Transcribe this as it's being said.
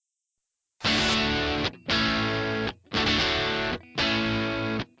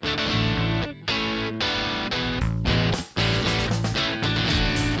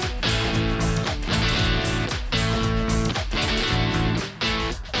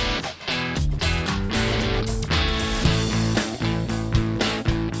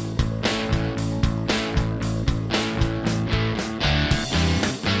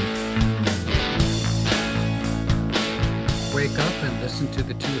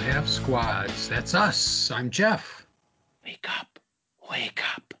have squads. That's us. I'm Jeff. Wake up. Wake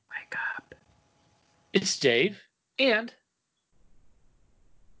up. Wake up. It's Dave and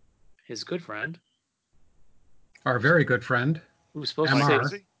his good friend. Our very good friend. Who's supposed MR. to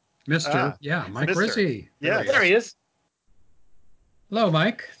say Mr. Mike Ryzy. Yeah, there he is. Hello,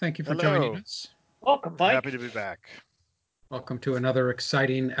 Mike. Thank you for joining us. Welcome, Mike. Happy to be back. Welcome to another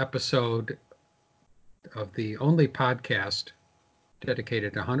exciting episode of the only podcast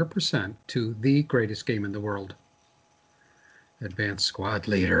dedicated 100% to the greatest game in the world. Advanced Squad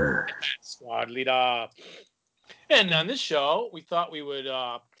Leader. Squad leader. And on this show, we thought we would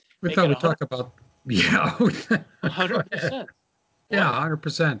We thought we'd talk about 100%. Yeah,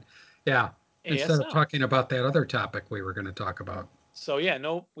 100%. Yeah. ASL. Instead of talking about that other topic we were going to talk about. So yeah,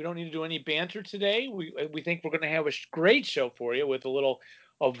 no, we don't need to do any banter today. We think we're going to have a great show for you with a little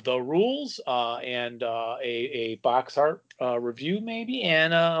of the rules and a box art review maybe,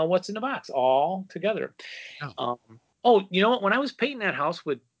 and what's in the box all together. Oh. You know what? When I was painting that house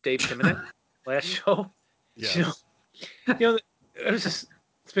with Dave Timonen last show, Yes. it's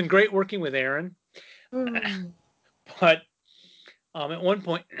been great working with Aaron. But at one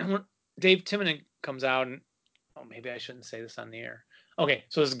point, Dave Timonen comes out and, maybe I shouldn't say this on the air. Okay,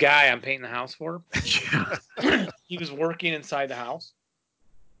 so this guy I'm painting the house for, he was working inside the house,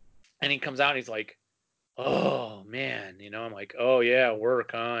 and he comes out and he's like, "Oh man," I'm like, "Oh yeah,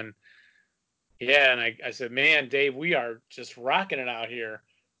 work on." Yeah, and I said, "Man, Dave, we are just rocking it out here,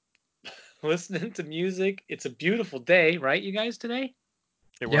 listening to music. It's a beautiful day, right, you guys today?"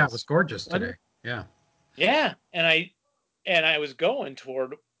 It was gorgeous today. Yeah. Yeah, and I was going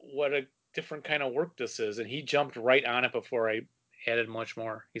toward what a different kind of work this is, and he jumped right on it before I added much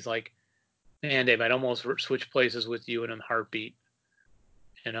more. He's like, "Man, Dave, I'd almost switch places with you in a heartbeat."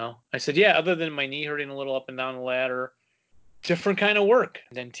 I said, "Yeah, other than my knee hurting a little up and down the ladder, different kind of work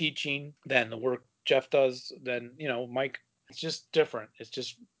than teaching, than the work Jeff does, than Mike. It's just different. It's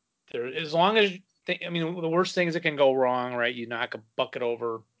just there. As long as the worst thing is it can go wrong, right? You knock a bucket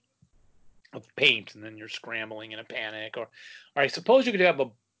over of paint and then you're scrambling in a panic, or I suppose you could have a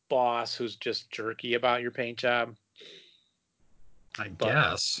boss who's just jerky about your paint job. I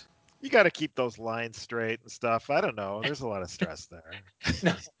guess. You got to keep those lines straight and stuff. I don't know. There's a lot of stress there.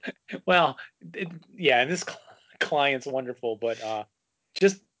 No. Well, and this client's wonderful, but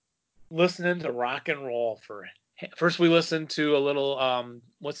just listening to rock and roll first we listened to a little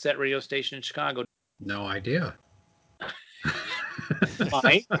what's that radio station in Chicago? No idea.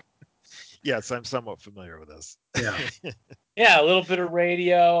 Mike? Yes, I'm somewhat familiar with this. Yeah. Yeah, a little bit of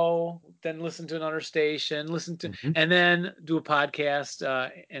radio, then listen to another station, and then do a podcast,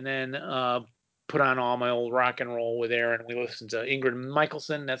 and then put on all my old rock and roll with Aaron. We listened to Ingrid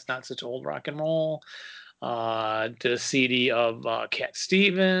Michaelson. That's not such old rock and roll. Did a CD of Cat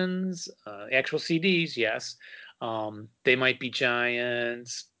Stevens, actual CDs, yes. They Might Be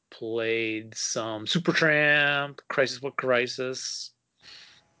Giants. Played some Supertramp, Crisis with Crisis.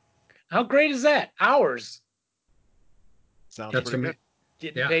 How great is that? Hours. Sounds pretty good.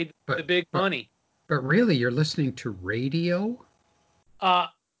 Getting paid the big money. But really, you're listening to radio?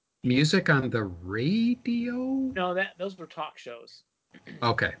 Music on the radio? No, those were talk shows.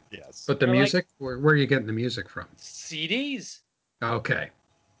 Okay. Yes. But the music, where are you getting the music from? CDs. Okay.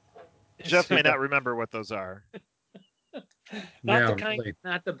 Jeff may not remember what those are. Not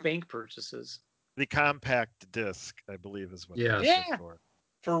the bank purchases. The compact disc, I believe, is what it's for.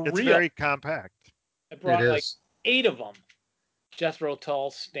 For it's real. Very compact. I brought 8 of them. Jethro Tull,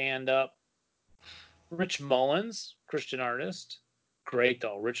 stand-up. Rich Mullins, Christian artist. Great,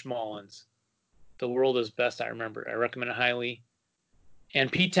 though. Rich Mullins. The World is Best, I remember. I recommend it highly.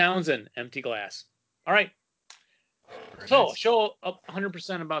 And Pete Townsend, Empty Glass. All right. So, nice. Show up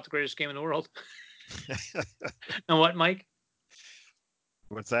 100% about the greatest game in the world. And what, Mike?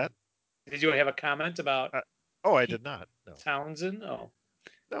 What's that? Did you have a comment about I did not. No. Townsend? Oh.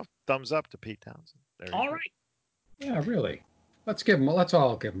 No, thumbs up to Pete Townsend. All right. Yeah, really. Let's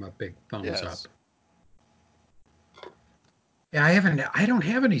all give him a big thumbs up. Yeah, I don't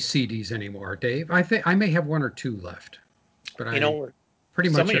have any CDs anymore, Dave. I think I may have 1 or 2 left. But I pretty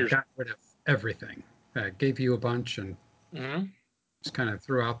much have gotten rid of everything. I gave you a bunch and just kind of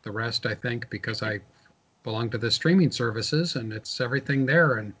threw out the rest, I think, because I belong to the streaming services and it's everything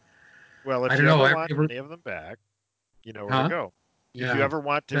there. And well, if you ever want any of them back, you know where to go. Yeah, if you ever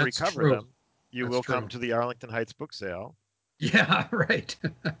want to recover them, you will come to the Arlington Heights book sale. Yeah, right.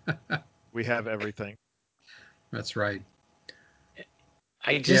 We have everything. That's right.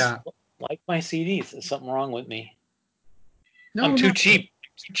 I just like my CDs. There's something wrong with me. No, I'm too cheap.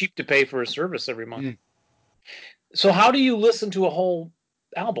 Too cheap to pay for a service every month. So how do you listen to a whole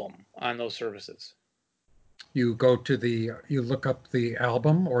album on those services? You you look up the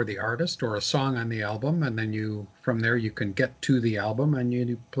album or the artist or a song on the album, and then from there you can get to the album, and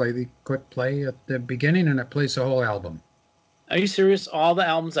you click play at the beginning, and it plays the whole album. Are you serious? All the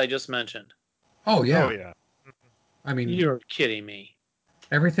albums I just mentioned? Oh, yeah. Oh, yeah. I mean, you're kidding me.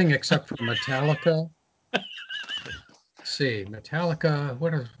 Everything except for Metallica. Let's see, Metallica,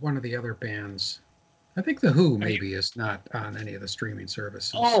 what is one of the other bands? I think The Who maybe is not on any of the streaming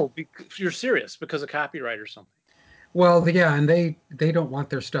services. Oh, you're serious because of copyright or something? Well, yeah, and they don't want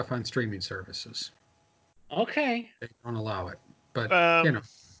their stuff on streaming services. Okay. They don't allow it. But, let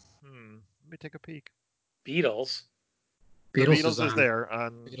me take a peek. Beatles. Beatles is there.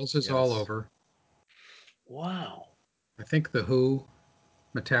 Beatles is all over. Wow. I think The Who,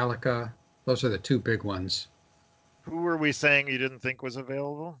 Metallica, those are the two big ones. Who were we saying you didn't think was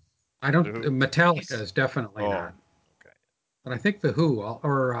available? Metallica is definitely not. Okay. But I think The Who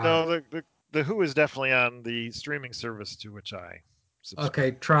no, the Who is definitely on the streaming service to which I subscribe.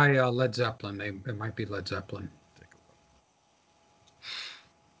 Okay, try Led Zeppelin. It might be Led Zeppelin. Take a look.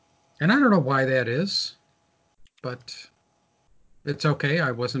 And I don't know why that is, but it's okay. I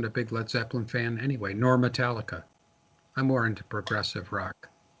wasn't a big Led Zeppelin fan anyway, nor Metallica. I'm more into progressive rock.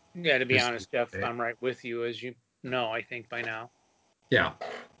 Yeah, to be honest, Jeff, I'm right with you, as you know, I think by now. Yeah.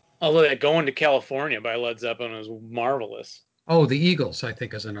 Although that Going to California by Led Zeppelin is marvelous. Oh, the Eagles, I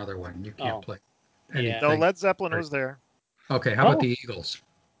think, is another one. You can't play anything. No, Led Zeppelin was there. Okay, how about the Eagles?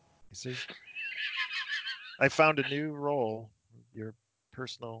 You see? I found a new role. Your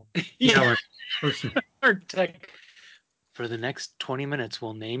personal... Our tech. For the next 20 minutes,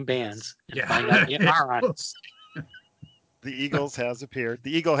 we'll name bands and find out the are on it. The Eagles has appeared. The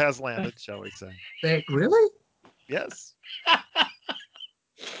eagle has landed, shall we say. Really? Yes.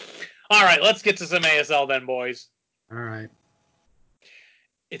 All right, let's get to some ASL then, boys. All right.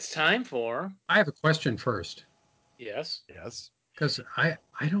 It's time for... I have a question first. Yes. Yes. Because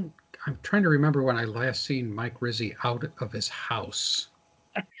I'm trying to remember when I last seen Mike Ryzy out of his house.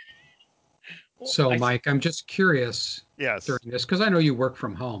 So, Mike, I'm just curious during this, because I know you work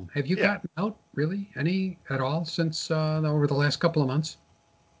from home. Have you gotten out, really, any at all since over the last couple of months?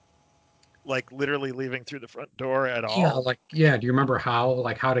 Like literally leaving through the front door at all? Yeah, do you remember how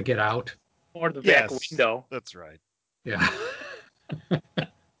to get out? Or the back window. That's right. Yeah.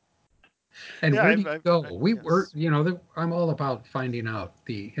 And where do you go? I'm all about finding out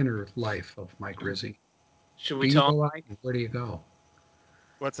the inner life of Mike Ryzy. Should we tell him, Mike? Where do you go?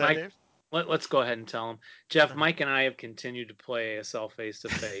 What's that, Dave? Let's go ahead and tell him. Jeff, Mike and I have continued to play ASL face to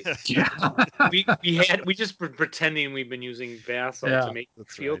face. Yeah. we just been pretending we've been using Vassal to make it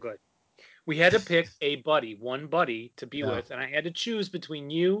feel good. We had to pick one buddy to be with, and I had to choose between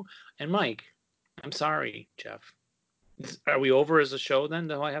you and Mike. I'm sorry, Jeff. Are we over as a show then?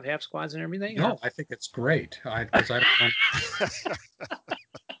 Do I have half squads and everything? No, I think it's great. Because I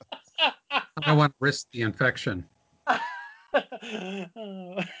don't want to risk the infection.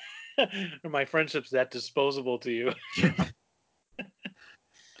 My friendship's that disposable to you.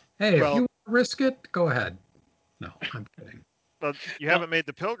 Hey, if you want to risk it, go ahead. No, I'm kidding. But you haven't made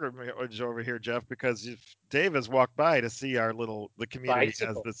the pilgrimage over here, Jeff, because if Dave has walked by to see the community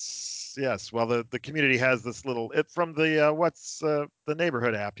bicycle. Has this. Yes, well, the community has this little. It's from the what's the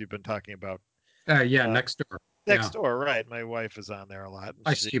neighborhood app you've been talking about? Next door. Next door, right? My wife is on there a lot.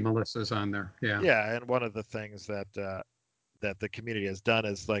 I see Melissa's on there. Yeah. Yeah, and one of the things that the community has done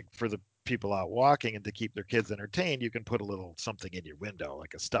is like for the people out walking and to keep their kids entertained, you can put a little something in your window,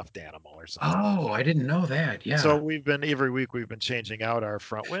 like a stuffed animal or something. Oh, I didn't know that. Yeah. So every week we've been changing out our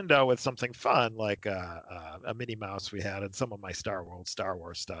front window with something fun, like a Minnie Mouse we had and some of my Star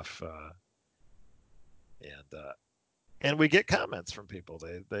Wars stuff. And we get comments from people.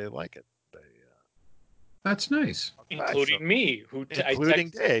 They like it. That's nice. Including me, including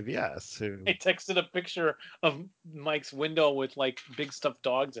Dave, yes. I texted a picture of Mike's window with like big stuffed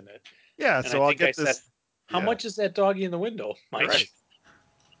dogs in it. Yeah, and so I'll get this. Said, how much is that doggy in the window, Mike? Right.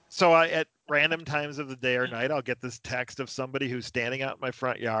 So at random times of the day or night, I'll get this text of somebody who's standing out in my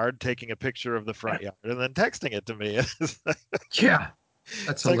front yard, taking a picture of the front yard, and then texting it to me. Yeah,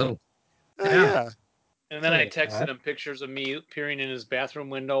 that's a little. Yeah. And then I texted him pictures of me peering in his bathroom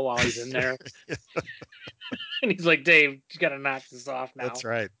window while he's in there. And he's like, Dave, you got to knock this off now. That's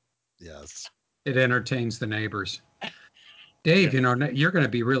right. Yes. It entertains the neighbors. Dave, you're going to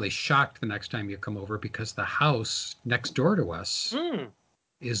be really shocked the next time you come over because the house next door to us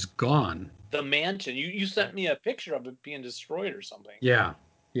is gone. The mansion. You sent me a picture of it being destroyed or something. Yeah.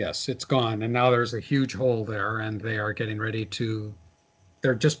 Yes, it's gone. And now there's a huge hole there, and they are getting ready to...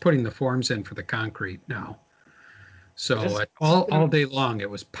 They're just putting the forms in for the concrete now. So all day long, it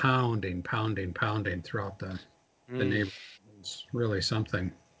was pounding throughout the neighborhood. It was really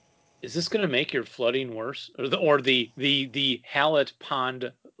something. Is this going to make your flooding worse, or the Hallett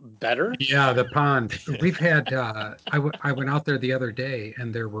Pond better? Yeah, the pond. We've had. I went out there the other day,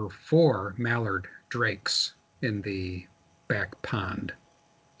 and there were 4 mallard drakes in the back pond.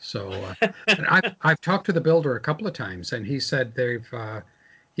 So I've talked to the builder a couple of times, and he said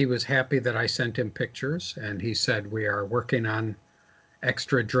he was happy that I sent him pictures, and he said we are working on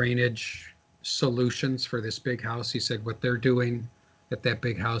extra drainage solutions for this big house. He said what they're doing at that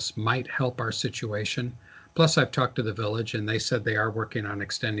big house might help our situation. Plus, I've talked to the village, and they said they are working on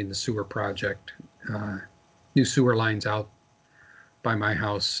extending the sewer project, new sewer lines out by my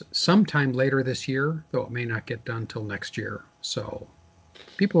house sometime later this year, though it may not get done till next year. So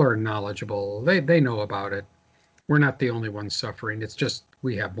people are knowledgeable. They know about it. We're not the only ones suffering. It's just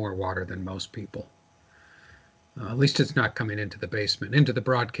we have more water than most people. At least it's not coming into the basement, into the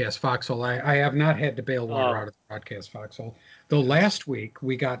broadcast foxhole. I have not had to bail water out of the broadcast foxhole. Though last week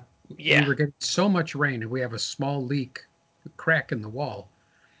we were getting so much rain, and we have a small leak, a crack in the wall,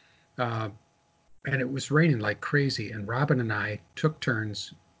 and it was raining like crazy. And Robin and I took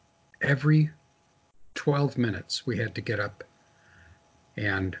turns every 12 minutes. We had to get up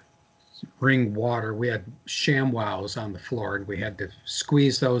and bring water. We had ShamWows on the floor, and we had to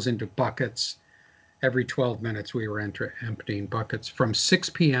squeeze those into buckets. Every 12 minutes, we were emptying buckets from 6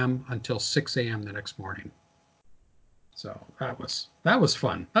 p.m. until 6 a.m. the next morning. So that was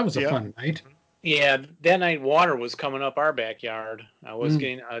fun. That was a fun night. Yeah, that night water was coming up our backyard. I was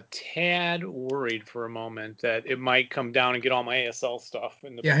getting a tad worried for a moment that it might come down and get all my ASL stuff.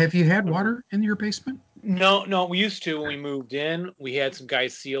 Have you had water in your basement? No, we used to when we moved in. We had some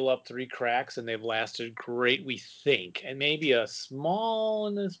guys seal up 3 cracks, and they've lasted great, we think. And maybe a small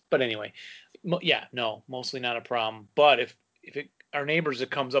in this, but anyway, no, mostly not a problem. But if our neighbors,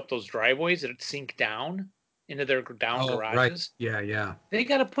 it comes up those driveways, that it sink down into their garages. Right. Yeah. They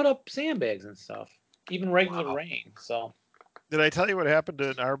got to put up sandbags and stuff, even regular rain. So, did I tell you what happened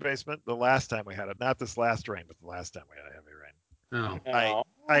in our basement the last time we had it? Not this last rain, but the last time we had a heavy rain. Oh.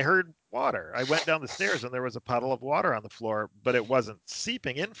 I heard water. I went down the stairs and there was a puddle of water on the floor, but it wasn't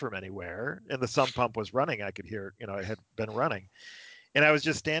seeping in from anywhere. And the sump pump was running. I could hear, it had been running. And I was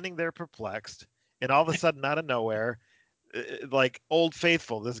just standing there perplexed. And all of a sudden, out of nowhere, like Old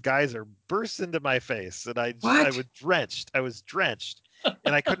Faithful, this geyser bursts into my face, and I was drenched.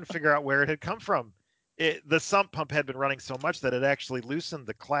 And I couldn't figure out where it had come from. The sump pump had been running so much that it actually loosened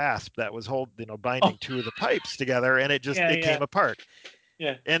the clasp that was binding 2 of the pipes together, and it came apart.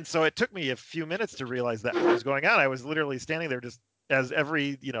 Yeah. And so it took me a few minutes to realize that what was going on. I was literally standing there just as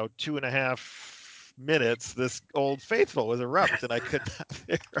every 2.5 minutes this Old Faithful was erupt, and I could not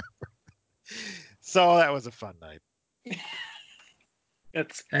figure out. So that was a fun night.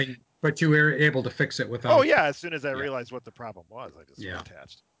 But you were able to fix it without. Oh yeah, as soon as I realized what the problem was, I just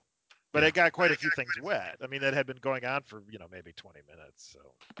attached. But it got quite a few things wet. I mean, that had been going on for maybe 20 minutes.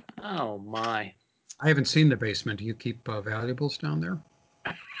 So. Oh my! I haven't seen the basement. Do you keep valuables down there?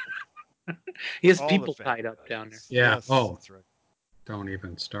 He has people tied up down there. Yeah. Yes, that's right. Don't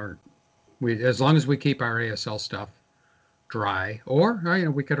even start. As long as we keep our ASL stuff dry, or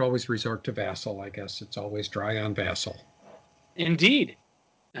we could always resort to Vassal. I guess it's always dry on Vassal. Indeed.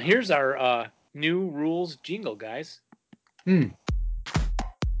 Now here's our new rules jingle, guys.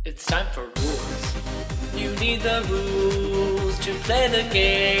 It's time for rules. You need the rules to play the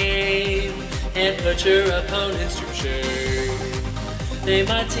game and put your opponents to shame. They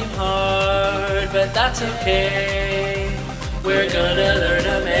might seem hard, but that's okay. We're gonna learn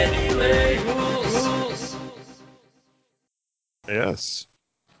them anyway. Rules. Yes.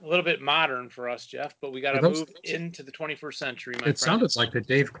 A little bit modern for us, Jeff, but we got to move into the 21st century, my friend. It sounded like the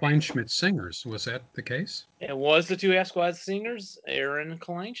Dave Kleinschmidt singers. Was that the case? It was the 2 Asquad singers, Aaron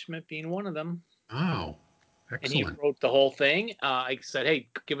Kleinschmidt being one of them. Oh, excellent. And he wrote the whole thing. I said, hey,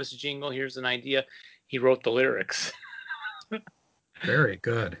 give us a jingle. Here's an idea. He wrote the lyrics. Very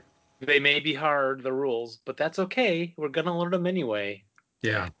good. They may be hard, the rules, but that's okay. We're going to learn them anyway.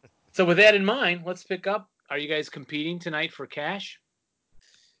 Yeah. So with that in mind, let's pick up. Are you guys competing tonight for cash?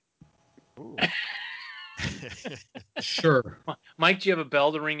 Sure. Mike, do you have a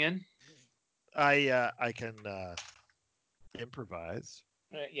bell to ring in? I can improvise.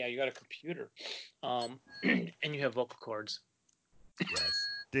 Yeah, you got a computer. And you have vocal cords. Yes.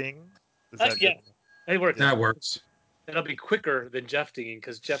 Ding. Yeah, it works. That works. That'll be quicker than Jeff dinging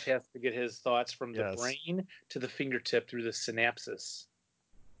because Jeff has to get his thoughts from the brain to the fingertip through the synapses.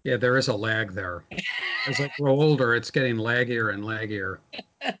 Yeah, there is a lag there. As I grow older, it's getting laggier and laggier.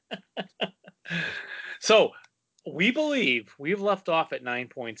 So, we believe we've left off at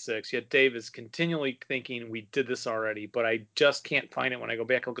 9.6, yet Dave is continually thinking we did this already, but I just can't find it when I go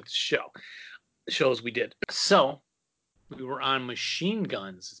back and look at the shows we did. So we were on machine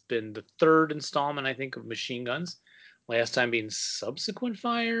guns. It's been the third installment, I think, of machine guns. Last time being subsequent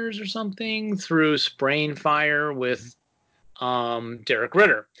fires or something through spraying fire with Derek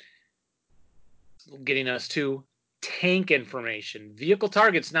Ritter. Getting us to tank information. Vehicle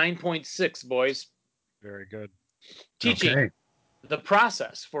targets 9.6, boys. Very good. Teaching the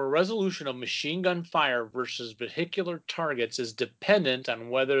process for a resolution of machine gun fire versus vehicular targets is dependent on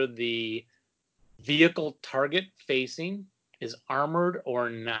whether the vehicle target facing is armored or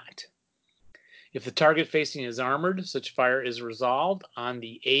not. If the target facing is armored, such fire is resolved on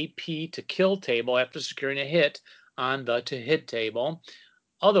the AP to kill table after securing a hit on the to hit table.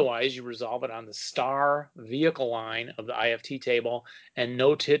 Otherwise, you resolve it on the star vehicle line of the IFT table, and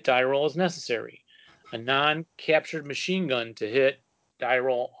no to hit die roll is necessary. A non-captured machine gun to hit die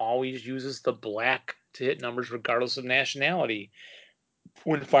roll always uses the black to hit numbers regardless of nationality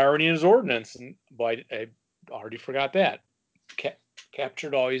when firing his ordnance. But I already forgot that.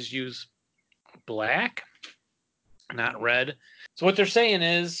 Captured always use black, not red. So what they're saying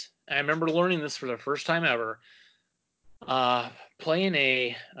is, I remember learning this for the first time ever. Playing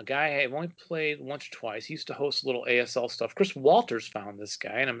a guy I've only played once or twice. He used to host a little ASL stuff. Chris Walters found this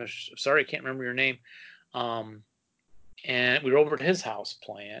guy, and I'm sorry I can't remember your name. And we were over at his house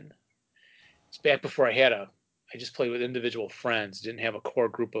playing. It's back before I just played with individual friends. Didn't have a core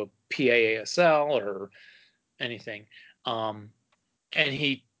group of PA ASL or anything. And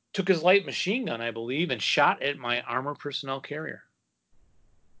he took his light machine gun, I believe, and shot at my armor personnel carrier.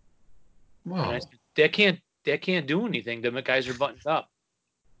 Wow. That can't do anything. The guys are buttoned up.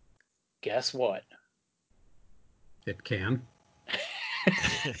 Guess what? It can.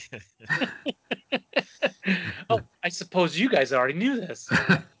 Oh, I suppose you guys already knew this.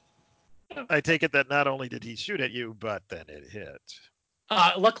 I take it that not only did he shoot at you, but then it hit.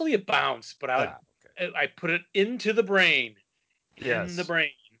 Luckily it bounced, but I put it into the brain. Yes. In the brain.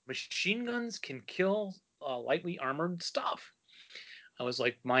 Machine guns can kill lightly armored stuff. I was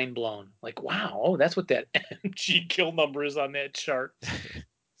like mind blown. Like, wow, that's what that MG kill number is on that chart.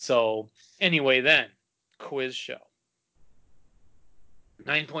 So anyway, then quiz show.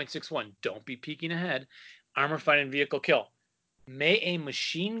 9.61. Don't be peeking ahead. Armor fighting vehicle kill. May a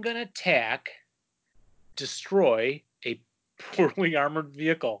machine gun attack destroy a poorly armored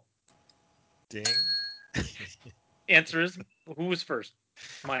vehicle? Ding. Answer is, who was first?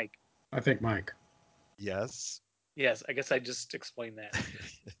 Mike. I think Mike. Yes. Yes, I guess I just explained that.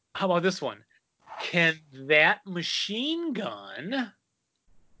 How about this one? Can that machine gun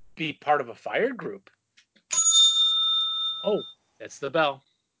be part of a fire group? Oh, that's the bell.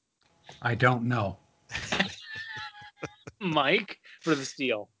 I don't know. Mike for the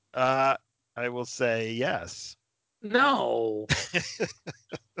steal. I will say yes. No.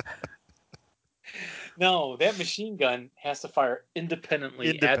 No, that machine gun has to fire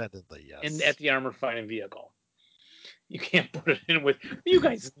independently yes. at the armored fighting vehicle. You can't put it in with. You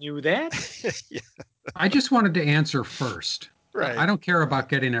guys knew that. Yeah. I just wanted to answer first. Right. I don't care about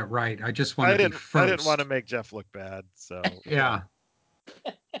getting it right. I just want to be first. I didn't want to make Jeff look bad. So yeah.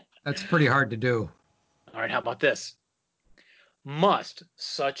 That's pretty hard to do. All right, how about this? Must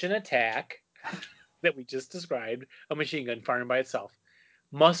such an attack that we just described, a machine gun firing by itself,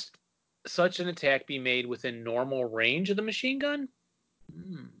 must such an attack be made within normal range of the machine gun?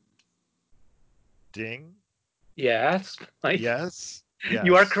 Ding. Yes, Mike. Yes.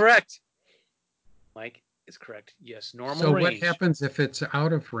 You are correct. Mike is correct. Yes, normal range. So what happens if it's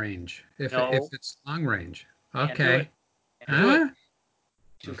out of range? If it's long range? Okay. Can't do it.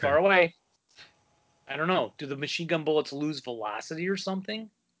 Too far away. I don't know. Do the machine gun bullets lose velocity or something?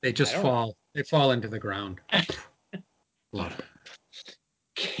 They just fall. They fall into the ground. Lump.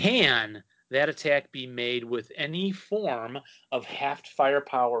 Can that attack be made with any form of half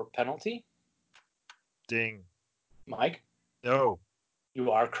firepower penalty? Ding. Mike? No.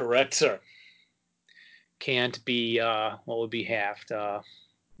 You are correct, sir. Can't be, what would be halved?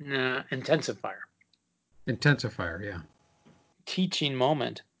 Intensive fire. Intensifier, yeah. Teaching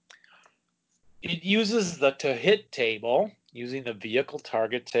moment. It uses the to hit table, using the vehicle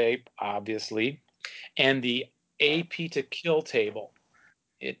target tape, obviously, and the AP to kill table.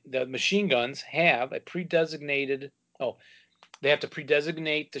 The machine guns have a pre-designated, they have to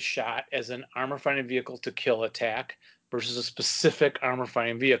pre-designate the shot as an armor fighting vehicle to kill attack versus a specific armor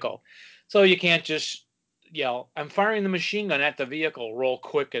fighting vehicle. So you can't just yell, I'm firing the machine gun at the vehicle, roll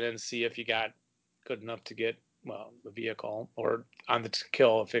quick, and then see if you got good enough to get, the vehicle or on the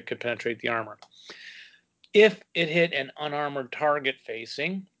kill if it could penetrate the armor. If it hit an unarmored target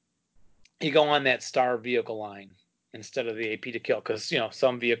facing, you go on that star vehicle line instead of the AP to kill, because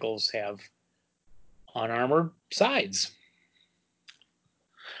some vehicles have unarmored sides.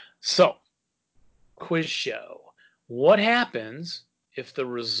 So, quiz show. What happens if the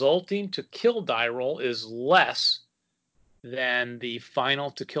resulting to kill die roll is less than the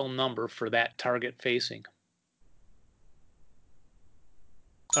final to kill number for that target facing?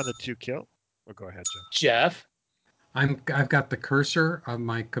 On the 2 kill? Oh, go ahead, Jeff. I've got the cursor on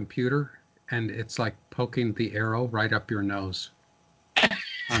my computer, and it's like poking the arrow right up your nose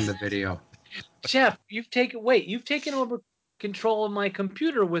on the video. Jeff, you've taken over control of my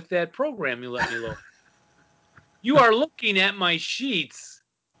computer with that program you let me load. You are looking at my sheets.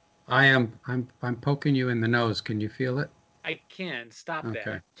 I'm poking you in the nose. Can you feel it? I can. Stop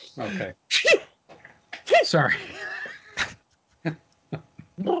that. Okay. Sorry.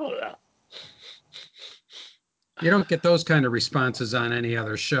 You don't get those kind of responses on any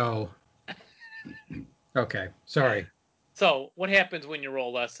other show. Okay, sorry. So, what happens when you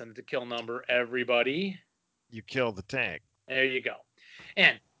roll less than the kill number, everybody? You kill the tank. There you go.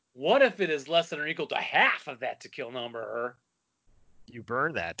 And what if it is less than or equal to half of that to kill number? You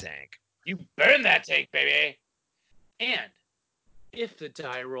burn that tank. You burn that tank, baby. And if the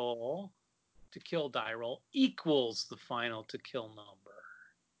die roll to kill die roll equals the final to kill number,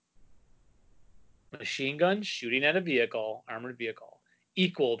 machine gun shooting at a vehicle, armored vehicle,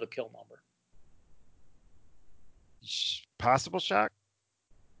 equal the kill number. Possible shock?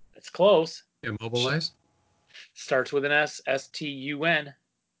 It's close. Immobilized? Starts with an S, S-T-U-N.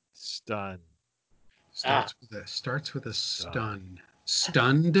 Stun. Starts with a stun.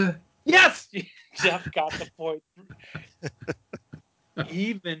 Stunned? Yes! Jeff got the point.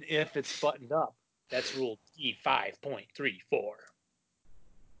 Even if it's buttoned up. That's rule D5.34.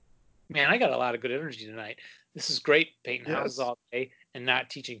 Man, I got a lot of good energy tonight. This is great painting houses all day and not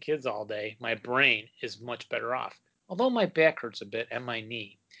teaching kids all day. My brain is much better off. Although my back hurts a bit and my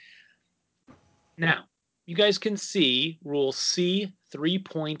knee. Now, you guys can see rule C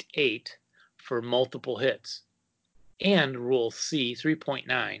 3.8 for multiple hits and rule C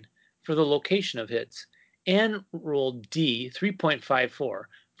 3.9 for the location of hits and rule D 3.54 for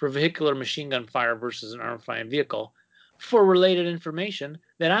vehicular machine gun fire versus an armed flying vehicle for related information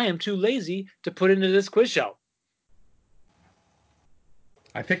that I am too lazy to put into this quiz show.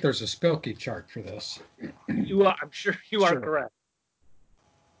 I think there's a Spilky chart for this. I'm sure you are correct.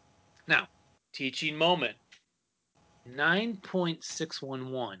 Now, teaching moment.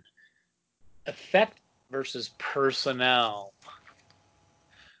 9.611. Effect versus personnel.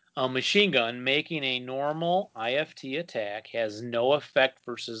 A machine gun making a normal IFT attack has no effect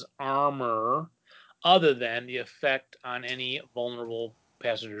versus armor other than the effect on any vulnerable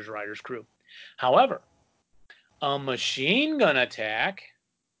passengers, riders, crew. However, a machine gun attack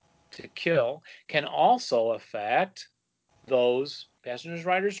to kill can also affect those passengers,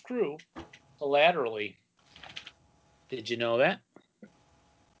 riders, crew collaterally. Did you know that?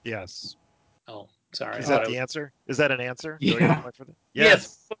 Yes. Oh, sorry. Is that the answer? Is that an answer? Yeah. Do I get a point for that?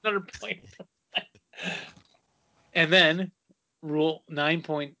 Yes. Another point. And then rule 9.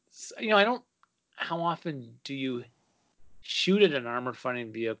 How often do you shoot at an armored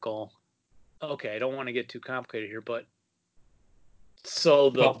fighting vehicle? Okay, I don't want to get too complicated here, but this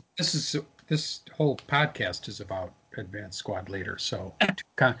whole podcast is about advanced squad leaders, so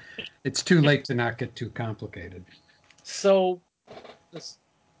it's too late to not get too complicated. So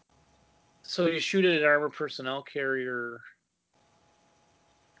you shoot at an armored personnel carrier.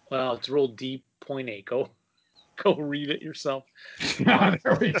 Well, it's rule D.8. Go read it yourself.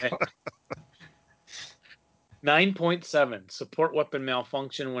 There we go. 9.7, support weapon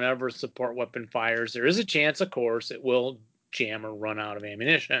malfunction. Whenever a support weapon fires, there is a chance, of course, it will jam or run out of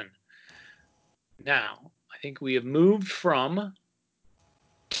ammunition. Now, I think we have moved from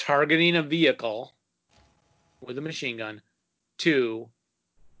targeting a vehicle with a machine gun to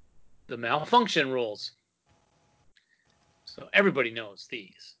the malfunction rules. So everybody knows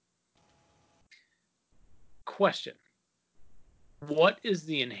these. Question. What is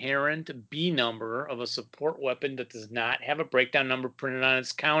the inherent B number of a support weapon that does not have a breakdown number printed on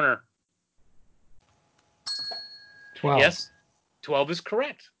its counter? 12. Yes, 12 is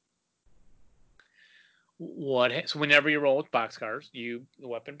correct. So whenever you roll with boxcars, the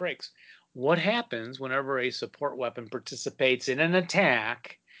weapon breaks. What happens whenever a support weapon participates in an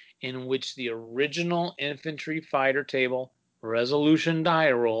attack in which the original infantry fighter table resolution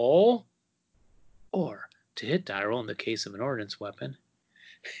die roll, or to hit die roll in the case of an ordnance weapon,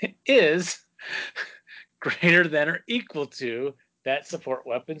 is greater than or equal to that support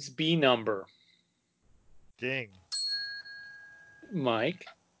weapon's B number? Ding. Mike.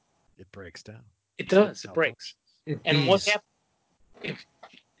 It breaks down. It does. It breaks. And what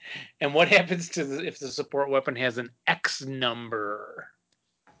happens if the support weapon has an X number?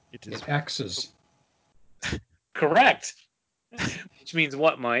 It X's. Correct. Which means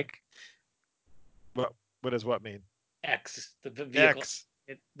what, Mike? What does what mean? X. The vehicle. X.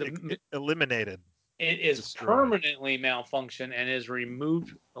 Eliminated. It is permanently malfunctioned and is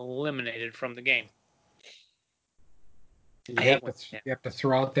removed, eliminated from the game. You have to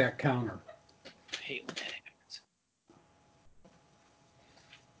throw out that counter. I hate when that happens.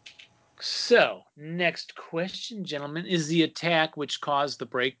 So, next question, gentlemen. Is the attack which caused the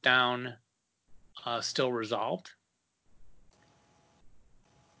breakdown still resolved?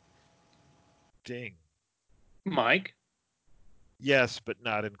 Ding. Mike? Yes, but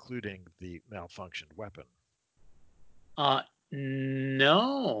not including the malfunctioned weapon.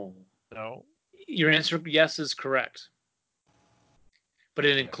 No. No? Your answer, yes, is correct. But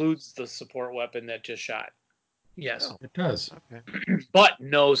it includes the support weapon that just shot. Yes. Oh, it does. Okay. But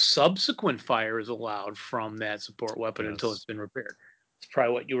no subsequent fire is allowed from that support weapon until it's been repaired. That's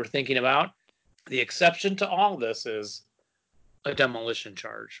probably what you were thinking about. The exception to all this is a demolition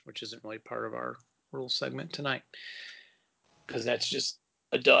charge, which isn't really part of our rules segment tonight, because that's just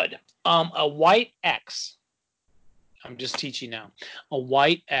a dud. A white X. I'm just teaching now. A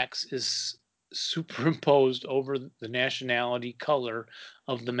white X is superimposed over the nationality color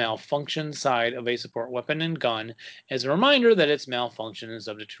of the malfunction side of a support weapon and gun as a reminder that its malfunction is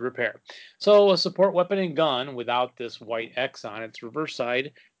subject to repair. So a support weapon and gun without this white X on its reverse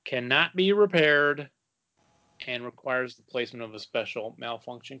side cannot be repaired and requires the placement of a special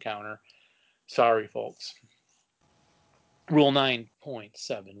malfunction counter. Sorry, folks. Rule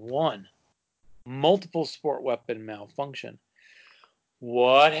 9.71. Multiple support weapon malfunction.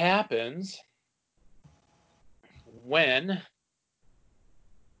 What happens when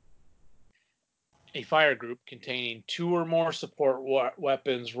a fire group containing 2 or more support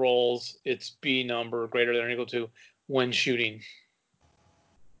weapons rolls its B number greater than or equal to when shooting?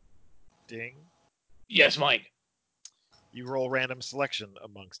 Ding. Yes, Mike. You roll random selection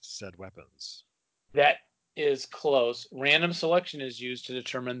amongst said weapons. That is close. Random selection is used to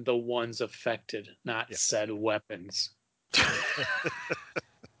determine the ones affected, not said weapons.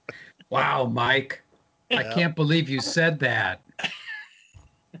 Wow, Mike. I can't believe you said that.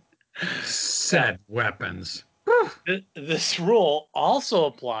 Said weapons. This rule also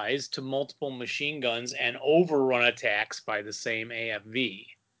applies to multiple machine guns and overrun attacks by the same AFV.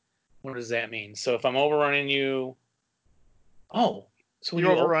 What does that mean? So if I'm overrunning you... so when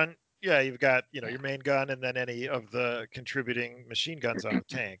you overrun... you've got your main gun and then any of the contributing machine guns on the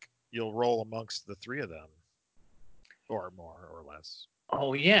tank. You'll roll amongst the 3 of them, or more or less.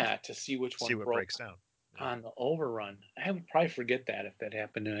 Oh yeah, to see which one breaks down on the overrun. I would probably forget that if that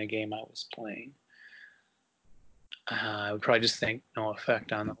happened in a game I was playing. I would probably just think no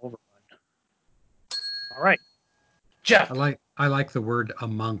effect on the overrun. All right, Jeff. I like the word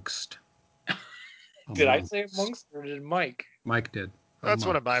amongst. Did I say amongst or did Mike? Mike did. That's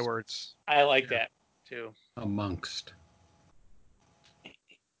one of my words. I like that too. Amongst.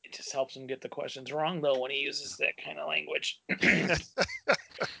 It just helps him get the questions wrong, though, when he uses that kind of language.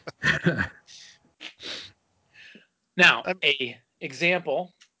 Now,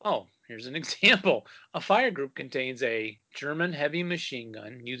 example. Oh, here's an example. A fire group contains a German heavy machine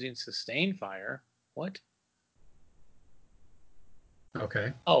gun using sustained fire. What?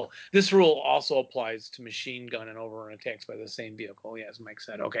 Okay. Oh, this rule also applies to machine gun and overrun attacks by the same vehicle. Yeah, as Mike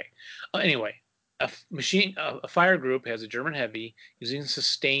said. Okay. Anyway, a fire group has a German heavy using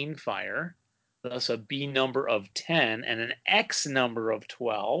sustained fire, thus a B number of 10 and an X number of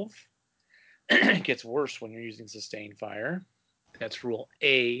 12. It gets worse when you're using sustained fire. That's rule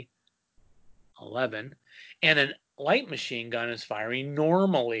A11. And a light machine gun is firing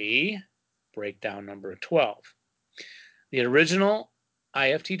normally, breakdown number 12. The original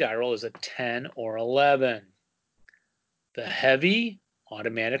IFT die roll is a 10 or 11. The heavy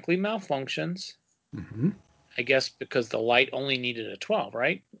automatically malfunctions. Mm-hmm. I guess because the light only needed a 12,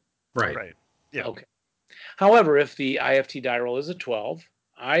 right? Right. Yeah. Okay. However, if the IFT die roll is a 12,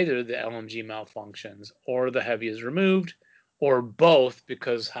 either the LMG malfunctions or the heavy is removed, or both,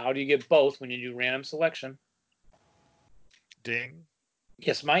 because how do you get both when you do random selection? Ding.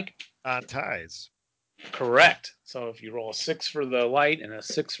 Yes, Mike? On ties. Correct. So if you roll a 6 for the light and a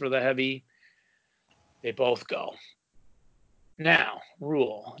 6 for the heavy, they both go. Now,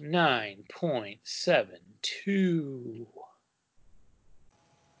 rule 9.72.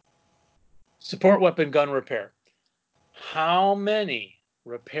 Support weapon gun repair. How many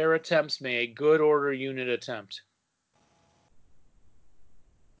repair attempts may a good order unit attempt?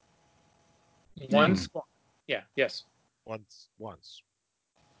 One squad. Yeah, yes. Once.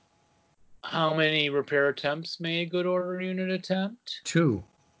 How many repair attempts may a good order unit attempt? 2.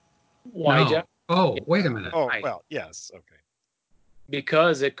 Why, no. Jeff? Oh, wait a minute. Oh, well, yes. Okay.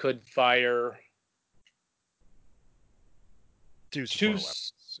 Because it could fire 2 support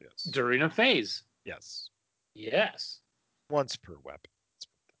weapons. Yes. During a phase. Yes. Yes. Once per weapon.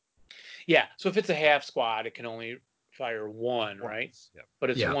 Yeah. So if it's a half squad, it can only fire one, right? Yep. But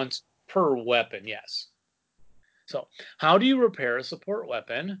it's once per weapon, yes. So how do you repair a support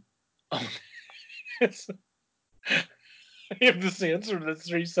weapon? Oh, if this answer that's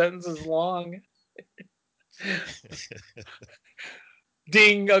 3 sentences long.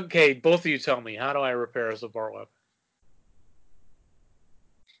 Ding. Okay, both of you tell me. How do I repair a support weapon?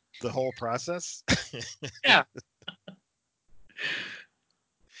 The whole process? Yeah.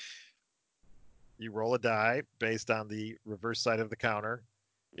 You roll a die based on the reverse side of the counter.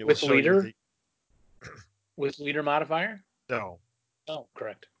 It with leader? With leader modifier? No. Oh,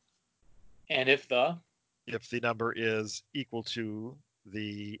 correct. And if the number is equal to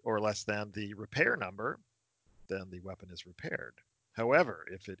or less than the repair number, then the weapon is repaired. However,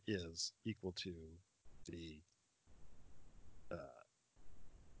 if it is equal to the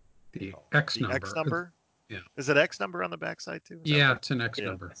X number. X number? Yeah. Is it X number on the backside too? Yeah, it's an X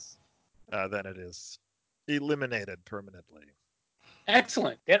number. Then it is eliminated permanently.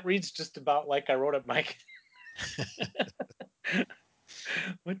 Excellent. That reads just about like I wrote it, Mike.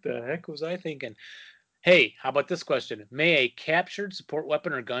 What the heck was I thinking? Hey, how about this question? May a captured support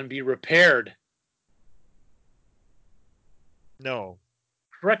weapon or gun be repaired? No.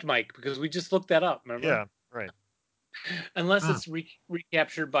 Correct, Mike, because we just looked that up, remember? Yeah, right. Unless it's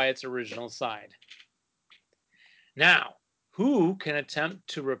recaptured by its original side. Now, who can attempt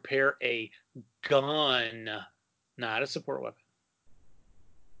to repair a gun, not a support weapon?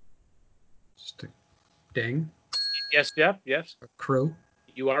 Just a ding. Yes, Jeff. Yes. A crew.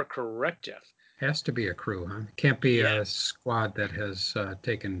 You are correct, Jeff. Has to be a crew, huh? Can't be a squad that has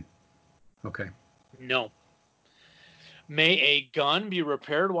taken. Okay. No. May a gun be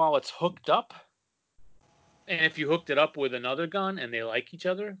repaired while it's hooked up? And if you hooked it up with another gun and they like each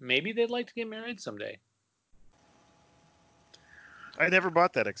other, maybe they'd like to get married someday. I never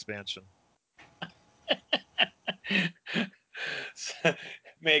bought that expansion.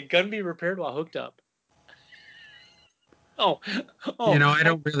 May a gun be repaired while hooked up? Oh, I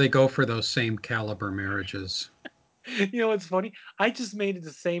don't really go for those same caliber marriages. You know what's funny? I just made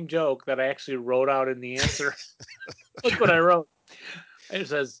the same joke that I actually wrote out in the answer. Look what I wrote. It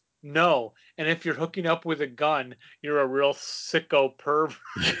says, no. And if you're hooking up with a gun, you're a real sicko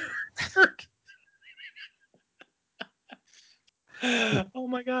pervert. Oh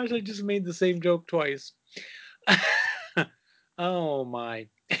my gosh, I just made the same joke twice. Oh my.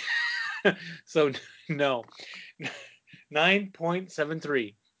 So, no.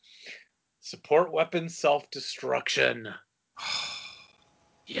 9.73. Support weapon self-destruction.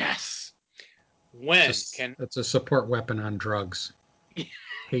 Yes. It's a support weapon on drugs.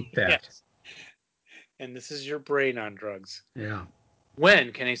 Hate that. Yes. And this is your brain on drugs. Yeah.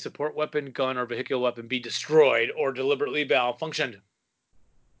 When can a support weapon, gun, or vehicular weapon be destroyed or deliberately malfunctioned?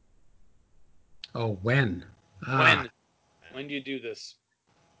 Oh, when? When do you do this?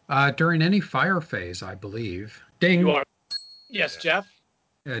 During any fire phase, I believe. Ding. You are. Yes, Jeff?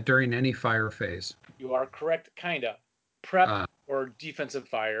 During any fire phase. You are correct, kind of. Prep or defensive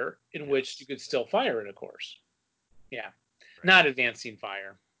fire, in which you could still fire it, of course. Yeah. Right. Not advancing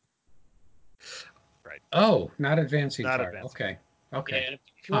fire. Right. Oh, not advancing fire. Okay. Okay. And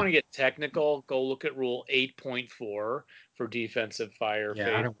if you want to get technical, go look at Rule 8.4 for defensive fire.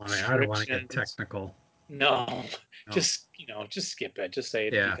 Yeah, I don't want to get technical. No. Just skip it. Just say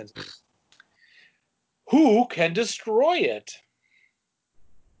it's defensive. Who can destroy it?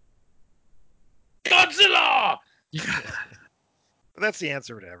 Godzilla! Yeah. That's the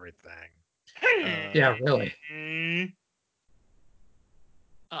answer to everything. Yeah, really.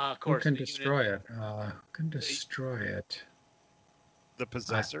 Of course. Who can destroy it? Who can destroy it? The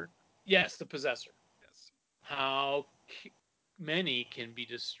possessor? Yes, the possessor. Yes. How many can be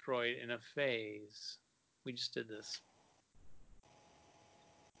destroyed in a phase? We just did this.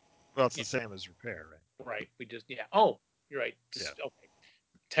 Well, it's the same as repair, right? Right. We just, Oh, you're right. Okay.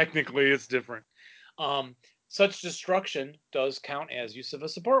 Technically, it's different. Such destruction does count as use of a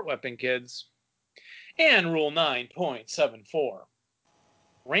support weapon, kids. And Rule 9.74.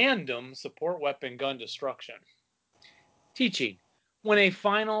 Random support weapon gun destruction. Teaching. When a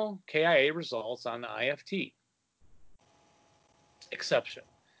final KIA results on the IFT. exception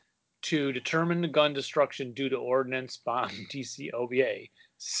to determine the gun destruction due to ordnance, bomb, DCOBA.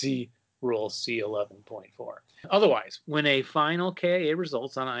 See Rule C11.4. Otherwise, when a final KIA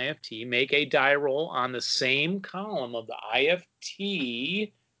results on IFT, make a die roll on the same column of the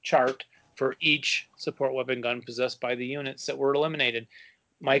IFT chart for each support weapon gun possessed by the units that were eliminated.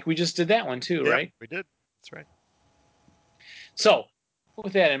 Mike, we just did that one too, right? We did. That's right. So,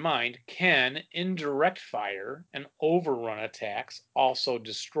 with that in mind, can indirect fire and overrun attacks also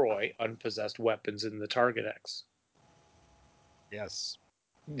destroy unpossessed weapons in the target X? Yes.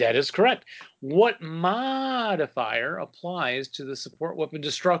 That is correct. What modifier applies to the support weapon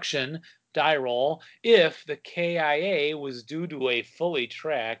destruction die roll if the KIA was due to a fully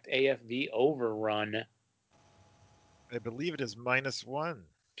tracked AFV overrun? I believe it is -1.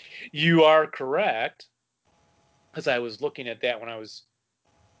 You are correct. Because I was looking at that when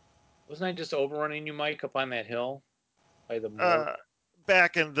wasn't I just overrunning you, Mike, up on that hill by the mortar?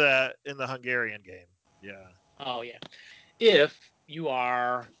 Back in the Hungarian game. Yeah. Oh yeah. If you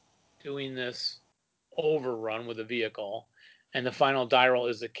are doing this overrun with a vehicle and the final die roll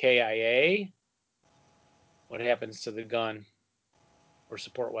is a KIA, what happens to the gun or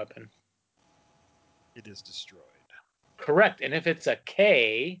support weapon? It is destroyed. Correct. And if it's a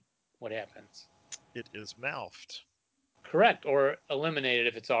K, what happens? It is mouthed. Correct. Or eliminated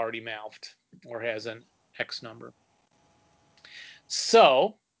if it's already mouthed or has an X number.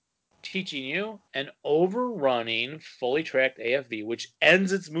 So, teaching you an overrunning, fully tracked AFV, which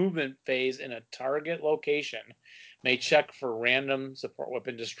ends its movement phase in a target location, may check for random support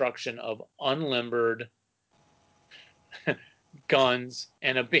weapon destruction of unlimbered guns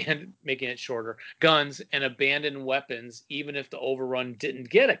and making it shorter, guns and abandoned weapons, even if the overrun didn't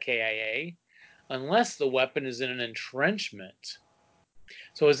get a KIA, unless the weapon is in an entrenchment.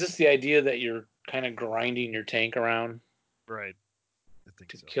 So is this the idea that you're kind of grinding your tank around? Right. I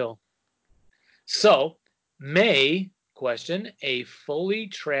think to so. Kill. So may a fully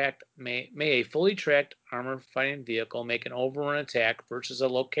tracked armored fighting vehicle make an overrun attack versus a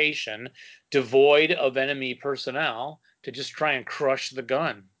location devoid of enemy personnel to just try and crush the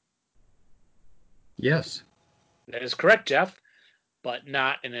gun? Yes. That is correct, Jeff, but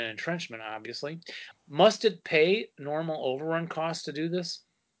not in an entrenchment, obviously. Must it pay normal overrun costs to do this?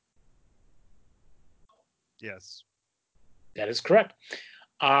 Yes. That is correct.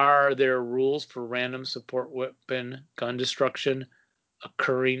 Are there rules for random support weapon gun destruction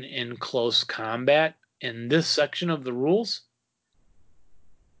occurring in close combat in this section of the rules?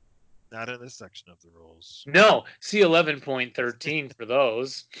 Not in this section of the rules. No. See 11.13 for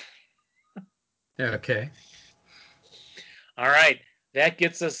those. Okay. All right. That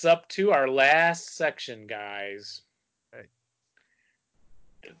gets us up to our last section, guys. Okay.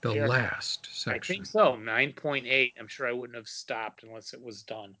 The last section. I think so. 9.8. I'm sure I wouldn't have stopped unless it was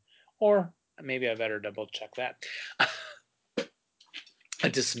done. Or maybe I better double check that. A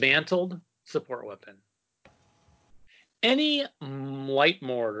dismantled support weapon. Any light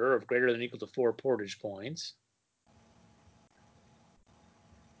mortar of greater than or equal to 4 portage points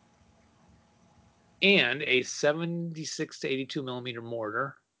and a 76 to 82 millimeter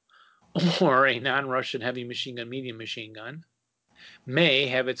mortar or a non-Russian heavy machine gun, medium machine gun may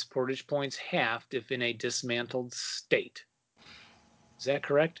have its portage points halved if in a dismantled state. Is that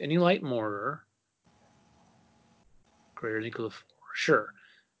correct? Any light mortar greater than or equal to 4? Sure.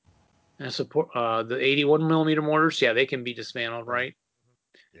 And support the 81 millimeter mortars, yeah, they can be dismantled, right?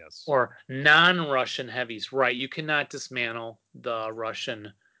 Yes. Or non-Russian heavies, right? You cannot dismantle the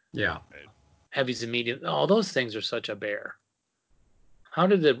Russian heavies and medium. Oh, those things are such a bear. How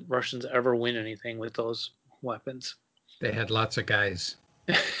did the Russians ever win anything with those weapons? They had lots of guys.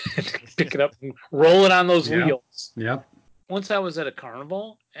 Pick it up and roll it on those wheels. Yep. Once I was at a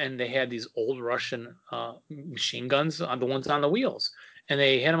carnival and they had these old Russian machine guns, the ones on the wheels, and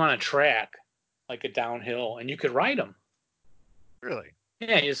they had them on a track, like a downhill, and you could ride them. Really?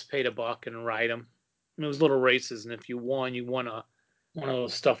 Yeah, you just paid $1 and ride them. And it was little races, and if you won, you won one of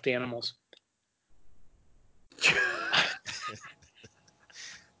those stuffed animals.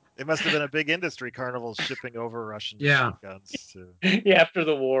 It must have been a big industry, carnivals shipping over Russian machine guns. After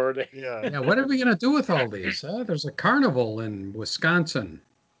the war. Yeah, what are we going to do with all these? There's a carnival in Wisconsin.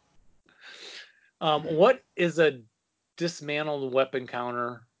 What is a dismantled weapon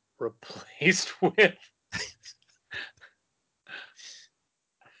counter replaced with?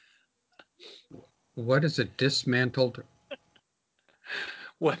 What is a dismantled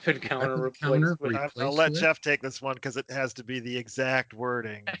weapon counter replaced with? I'll let Jeff take this one because it has to be the exact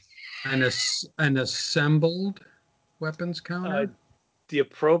wording. An assembled weapons counter? The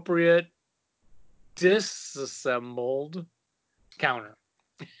appropriate disassembled counter.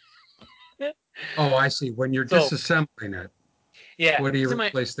 Oh, I see. When you're disassembling it, what do you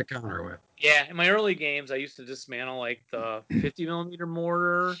replace the counter with? Yeah, in my early games, I used to dismantle like the 50 millimeter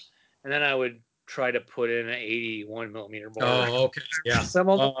mortar, and then I would try to put in an 81 millimeter mortar. Oh, okay. Yeah.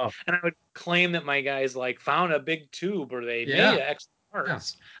 And I would claim that my guys like found a big tube or they made extra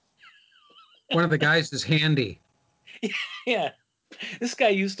parts. Yeah. One of the guys is handy. Yeah. This guy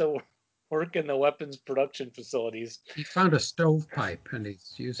used to work in the weapons production facilities. He found a stovepipe and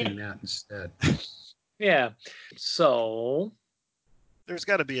he's using that instead. Yeah. So there's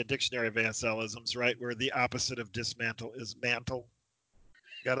got to be a dictionary of ASLisms, right? Where the opposite of dismantle is mantle.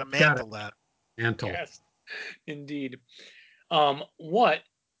 Got to mantle that. Mantle. Yes, indeed. What?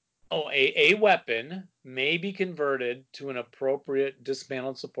 Oh, a weapon may be converted to an appropriate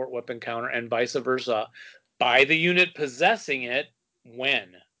dismantled support weapon counter and vice versa by the unit possessing it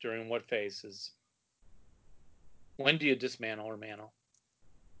when? During what phases? When do you dismantle or mantle?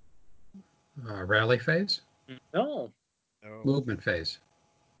 Rally phase? No. Movement phase?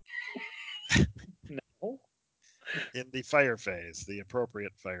 No. In the fire phase, the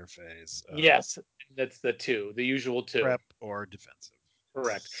appropriate fire phase. Yes, that's the two, the usual two. Prep or defensive.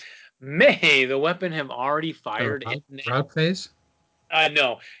 Correct. May the weapon have already fired in route phase?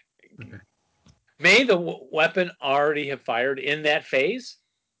 No. Okay. May the weapon already have fired in that phase?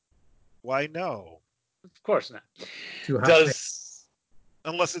 Why no? Of course not. Too hot.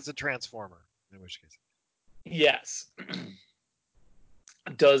 Unless it's a transformer, in which case. Yes.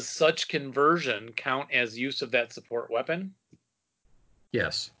 Does such conversion count as use of that support weapon?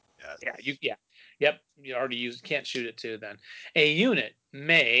 Yes. Yep. You already can't shoot it too then. A unit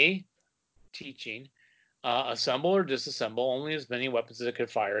may, assemble or disassemble only as many weapons as it could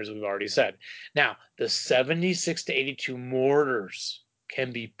fire, as we've already said. Now, the 76 to 82 mortars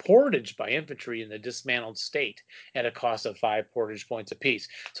can be portaged by infantry in the dismantled state at a cost of 5 portage points apiece.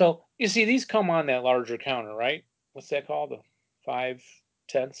 So, you see, these come on that larger counter, right? What's that called? The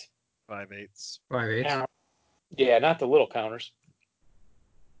 5/10? 5/8. 5/8. Yeah, not the little counters.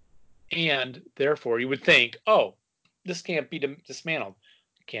 And therefore, you would think, oh, this can't be dismantled.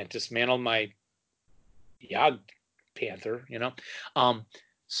 Can't dismantle my Yag Panther,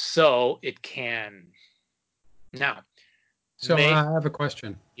 so it can. Now, so I have a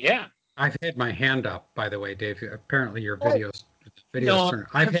question. Yeah. I've had my hand up, by the way, Dave. Apparently your videos turn.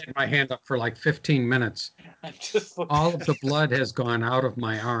 I've had my hand up for like 15 minutes. I'm just all of the blood has gone out of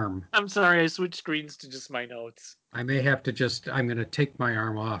my arm. I'm sorry, I switched screens to just my notes. I may have to I'm going to take my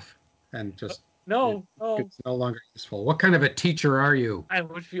arm off and just. No. It's no longer useful. What kind of a teacher are you? I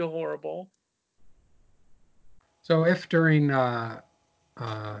would feel horrible. So if during,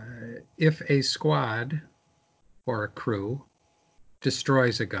 if a squad or a crew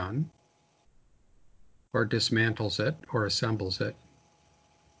destroys a gun or dismantles it or assembles it,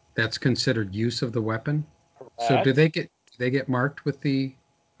 that's considered use of the weapon. Correct. So do they get marked with the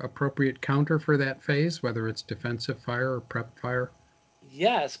appropriate counter for that phase, whether it's defensive fire or prep fire?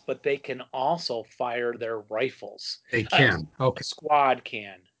 Yes, but they can also fire their rifles. They can. Okay. A squad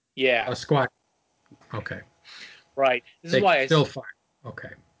can. Yeah. A squad. Okay. Right. This is why I still fire.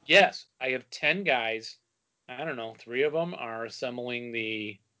 Okay. Yes, I have 10 guys. I don't know, 3 of them are assembling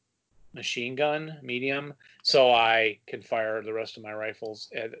the machine gun medium, so I can fire the rest of my rifles.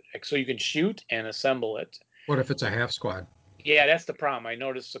 So you can shoot and assemble it. What if it's a half squad? Yeah, that's the problem. I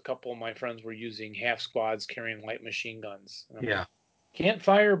noticed a couple of my friends were using half squads carrying light machine guns. Yeah. Can't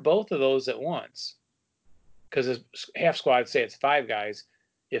fire both of those at once. Because half squad, say it's 5 guys.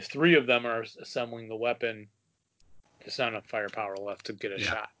 If 3 of them are assembling the weapon, there's not enough firepower left to get a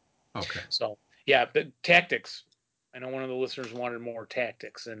shot. Okay. So, yeah, but tactics. I know one of the listeners wanted more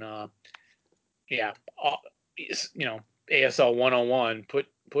tactics. And, ASL 101,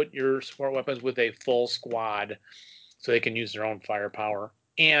 put your support weapons with a full squad so they can use their own firepower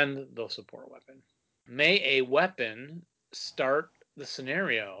and the support weapon. May a weapon start the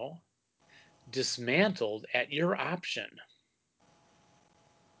scenario dismantled at your option?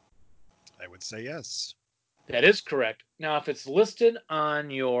 I would say yes. That is correct. Now, if it's listed on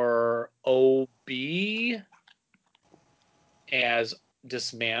your OB as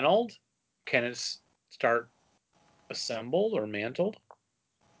dismantled, can it start assembled or mantled?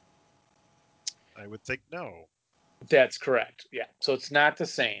 I would think no. That's correct. Yeah. So it's not the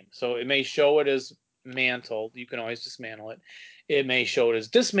same. So it may show it as mantled. You can always dismantle it. It may show it as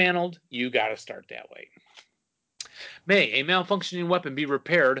dismantled. You got to start that way. May a malfunctioning weapon be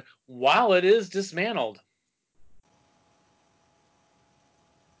repaired while it is dismantled?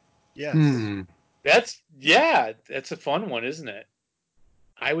 Yes. That's a fun one, isn't it?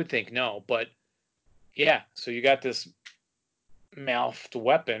 I would think no, but yeah. So you got this mouthed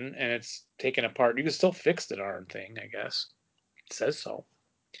weapon and it's taken apart, you can still fix the darn thing, I guess. It says so.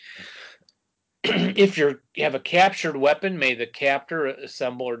 If you have a captured weapon, may the captor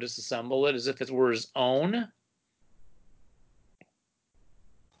assemble or disassemble it as if it were his own.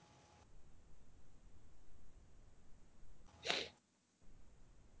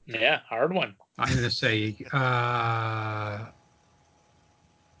 Yeah, hard one. I'm going to say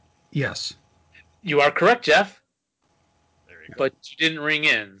yes. You are correct, Jeff. There you go. But you didn't ring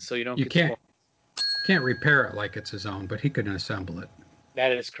in, so you don't You get can't repair it like it's his own, but he could assemble it.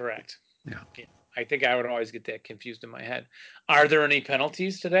 That is correct. Yeah. I think I would always get that confused in my head. Are there any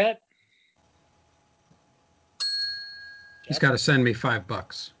penalties to that? He's got to send me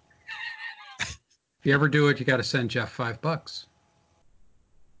 $5. If you ever do it, you got to send Jeff $5.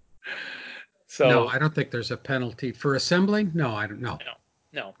 So no, I don't think there's a penalty for assembling. No, I don't know.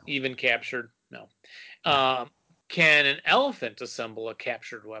 No, even captured. No. Can an elephant assemble a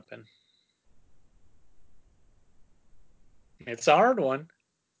captured weapon? It's a hard one.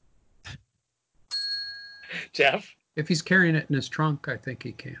 Jeff? If he's carrying it in his trunk, I think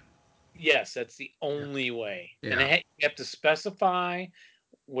he can. Yes, that's the only way. Yeah. And you have to specify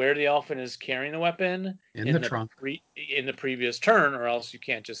where the elephant is carrying the weapon in the trunk in the previous turn, or else you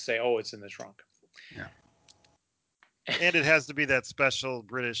can't just say, "Oh, it's in the trunk." Yeah. And it has to be that special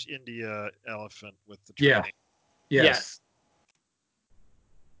British India elephant with the training. Yeah. Yes.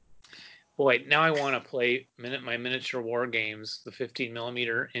 Boy, now I want to play my miniature war games, the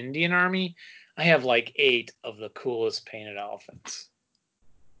 15mm Indian Army. I have like 8 of the coolest painted elephants.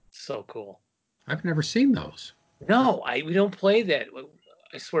 So cool. I've never seen those. No, we don't play that.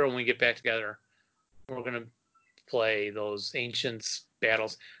 I swear when we get back together, we're going to play those ancient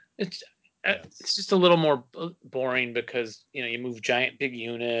battles. It's just a little more boring because, you move giant big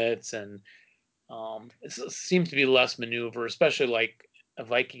units and it seems to be less maneuver, especially like a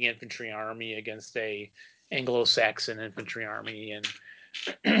Viking infantry army against a Anglo-Saxon infantry army and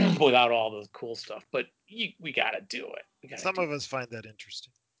without all the cool stuff. But we got to do it. Some of us find that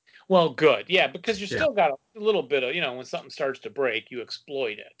interesting. Well, good. Yeah, because you still got a little bit of, when something starts to break, you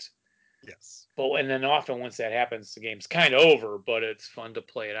exploit it. Yes. And then often once that happens, the game's kind of over, but it's fun to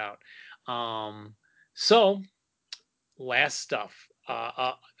play it out. So, last stuff.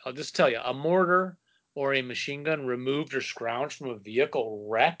 I'll just tell you, a mortar or a machine gun removed or scrounged from a vehicle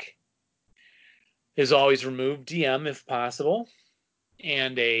wreck is always removed DM if possible.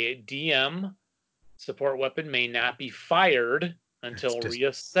 And a DM support weapon may not be fired until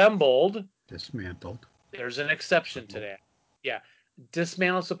reassembled. Dismantled. There's an exception to that. Yeah.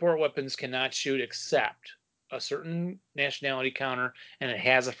 Dismantled support weapons cannot shoot except a certain nationality counter, and it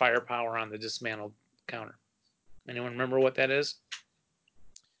has a firepower on the dismantled counter. Anyone remember what that is?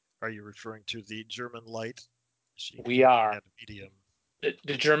 Are you referring to the German light? We are. And medium.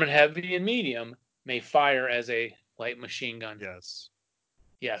 The German heavy and medium may fire as a light machine gun. Yes.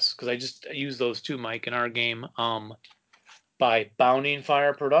 Yes, because I just used those two, Mike, in our game. By Bounding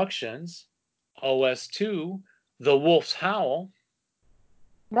Fire Productions, OS2, The Wolf's Howl.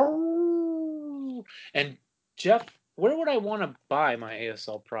 And Jeff, where would I want to buy my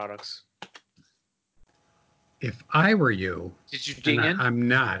ASL products? If I were you, did you dig in? I'm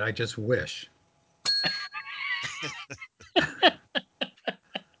not. I just wish.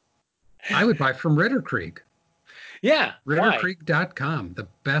 I would buy from Ritterkrieg. Yeah. Ritterkrieg.com, the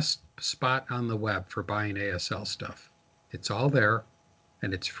best spot on the web for buying ASL stuff. It's all there,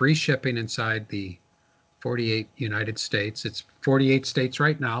 and it's free shipping inside the 48 United States. It's 48 states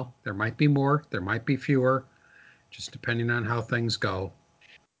right now. There might be more. There might be fewer, just depending on how things go.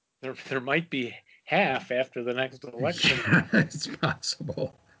 There might be half after the next election. Yeah, it's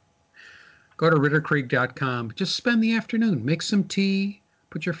possible. Go to Ritterkrieg.com. Just spend the afternoon. Make some tea.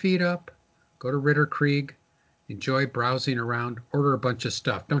 Put your feet up. Go to Ritterkrieg. Enjoy browsing around. Order a bunch of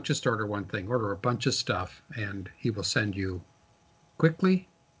stuff. Don't just order one thing. Order a bunch of stuff, and he will send you quickly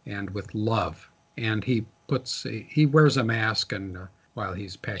and with love. And he wears a mask and while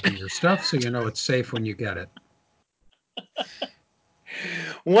he's packing your stuff, so you know it's safe when you get it.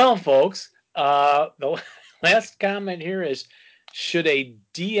 Well, folks, the last comment here is, should a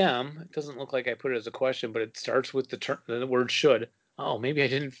DM, it doesn't look like I put it as a question, but it starts with the word should. Oh, maybe I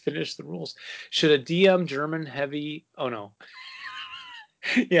didn't finish the rules. Should a DM German heavy, oh no.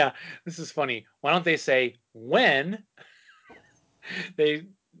 Yeah, this is funny. Why don't they say when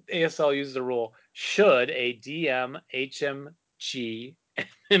ASL uses the rule, should a DM HMG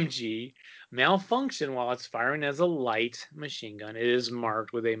MG malfunction while it's firing as a light machine gun, it is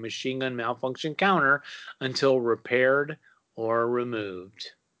marked with a machine gun malfunction counter until repaired or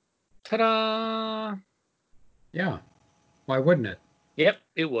removed. Ta-da! Yeah. Why wouldn't it? Yep,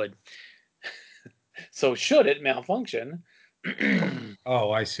 it would. So should it malfunction?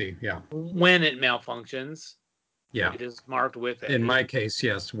 Oh, I see. Yeah. When it malfunctions, yeah, it is marked with a. In my case,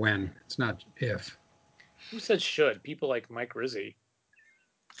 yes, when. It's not if. Who said should? People like Mike Ryzy.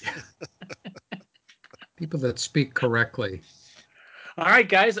 People that speak correctly. All right,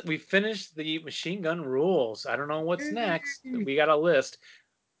 guys, we finished the machine gun rules. I don't know what's next. We got a list.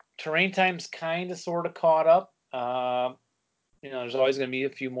 Terrain time's kind of sort of caught up. There's always going to be a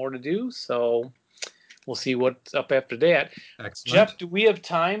few more to do, so we'll see what's up after that. Excellent. Jeff, do we have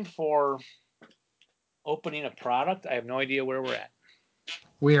time for opening a product? I have no idea where we're at.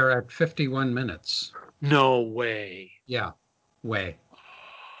 We are at 51 minutes. No way. Yeah. Way.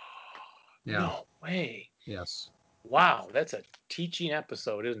 Yeah. No way. Yes. Wow, that's a teaching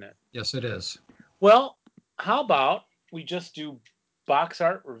episode, isn't it? Yes, it is. Well, how about we just do box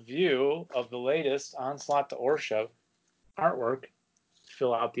art review of the latest Onslaught to Orsha artwork,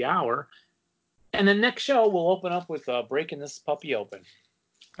 fill out the hour, and then next show we'll open up with breaking this puppy open.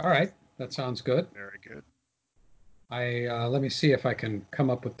 All right, that sounds good. Very good. Let me see if I can come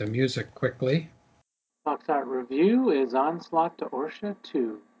up with the music quickly. Box art review is Onslaught to Orsha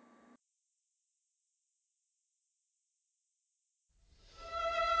 2.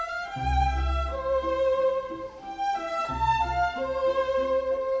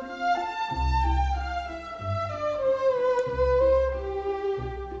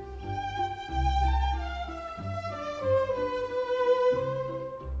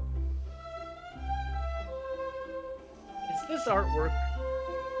 Is this artwork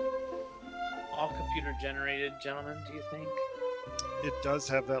all computer generated, gentlemen, do you think? It does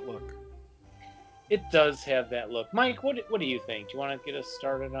have that look. It does have that look. Mike, what do you think? Do you want to get us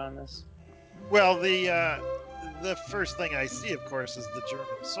started on this? Well, the first thing I see, of course, is the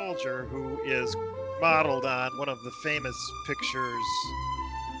German soldier who is modeled on one of the famous pictures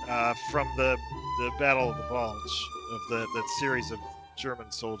from the Battle of the Bulge, of that series of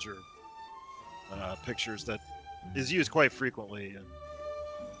German soldier pictures that is used quite frequently in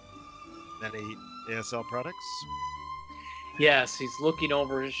many ASL products. Yes, he's looking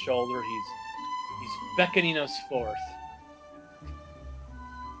over his shoulder. He's beckoning us forth.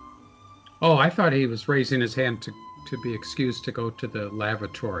 Oh, I thought he was raising his hand to be excused to go to the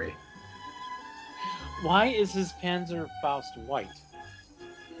lavatory. Why is his Panzerfaust white?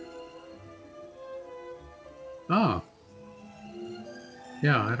 Oh.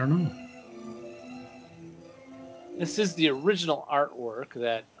 Yeah, I don't know. This is the original artwork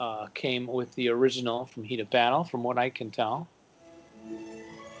that came with the original from Heat of Battle, from what I can tell.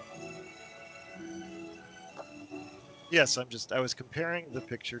 Yes, I was comparing the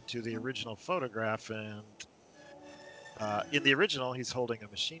picture to the original photograph, and in the original, he's holding a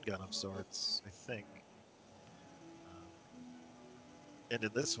machine gun of sorts, I think. And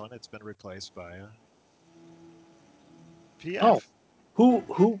in this one, it's been replaced by a PF. Oh,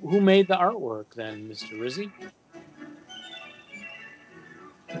 who made the artwork then, Mr. Ryzy?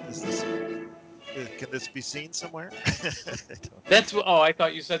 Can this be seen somewhere? I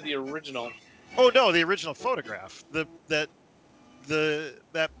thought you said the original. Oh no, the original photograph. The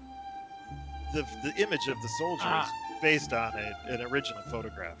image of the soldier is based on an original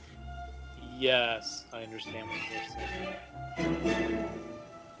photograph. Yes, I understand what you're saying.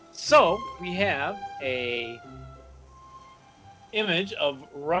 So we have a image of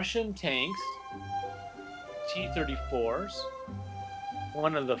Russian tanks, T-34s,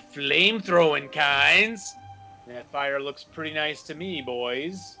 one of the flame-throwing kinds. That fire looks pretty nice to me,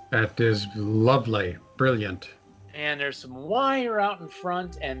 boys. That is lovely. Brilliant. And there's some wire out in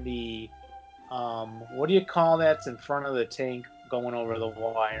front, and the what do you call that's in front of the tank going over the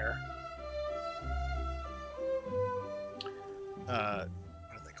wire? What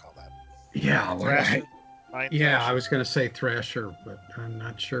do they call that? Yeah, Thrasher? I was going to say Thrasher, but I'm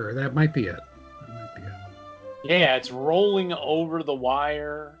not sure. That might be it. Yeah, it's rolling over the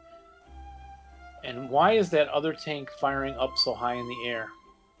wire. And why is that other tank firing up so high in the air?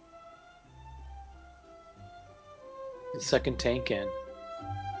 The second tank in.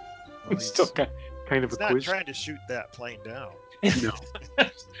 Well, it's still kind of a quiz. He's not trying to shoot that plane down. No.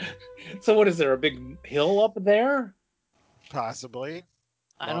 So what is there, a big hill up there? Possibly.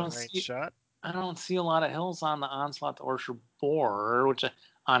 Long-range shot. I don't see a lot of hills on the Onslaught to Orsha board,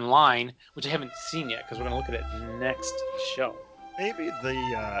 online, which I haven't seen yet because we're going to look at it next show. Maybe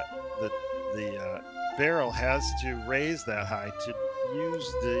the barrel has to raise that high to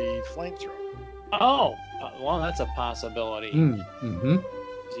use the flamethrower. Oh, well, that's a possibility. Mm-hmm.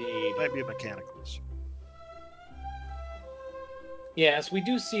 Indeed. Might be a mechanical issue. Yes, we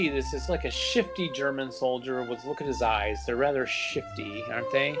do see this. It's like a shifty German soldier. Look at his eyes. They're rather shifty,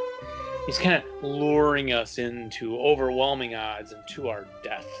 aren't they? He's kind of luring us into overwhelming odds and to our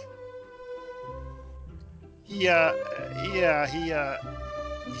death. Yeah,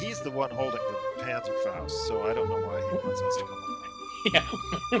 he's the one holding the Panzerfaust, so I don't know why he wants us to come along.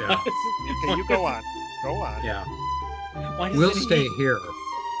 Yeah. Okay, you go on. Go on. Yeah. We'll stay here.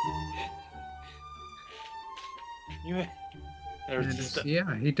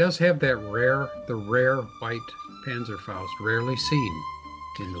 Yeah, he does have the rare white Panzerfaust, rarely seen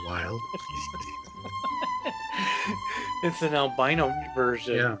in the wild. It's an albino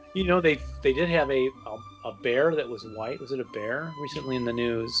version. Yeah. You know, they did have a bear that was white. Was it a bear recently in the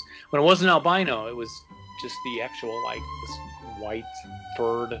news? When it wasn't albino, it was just the actual this white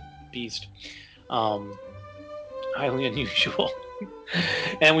furred beast. Highly unusual.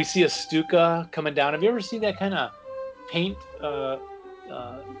 And we see a Stuka coming down. Have you ever seen that kind of paint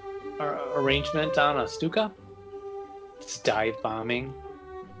arrangement on a Stuka? It's dive bombing.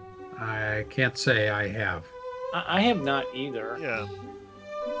 I can't say I have. I have not either. Yeah.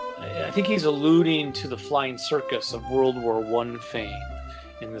 I think he's alluding to the flying circus of World War I fame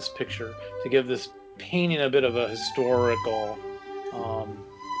in this picture to give this painting a bit of a historical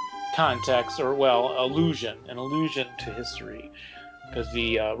context, or an allusion to history. Because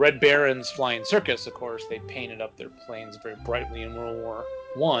the Red Baron's flying circus, of course, they painted up their planes very brightly in World War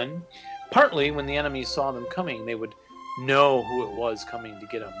I. Partly when the enemy saw them coming, they would know who it was coming to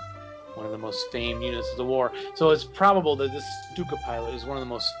get them. One of the most famed units of the war. So it's probable that this Stuka pilot is one of the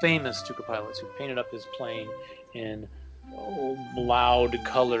most famous Stuka pilots who painted up his plane in loud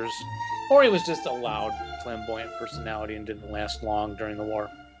colors. Or he was just a loud, flamboyant personality and didn't last long during the war.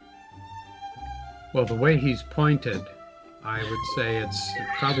 Well, the way he's pointed, I would say it's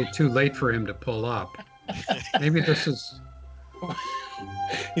probably too late for him to pull up. Maybe this is...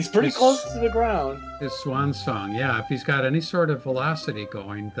 He's pretty close to the ground. His swan song, yeah. If he's got any sort of velocity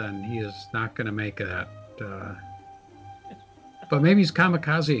going, then he is not going to make that. But maybe he's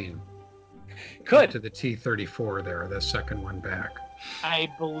kamikazeing. Could. To the T-34 there, the second one back.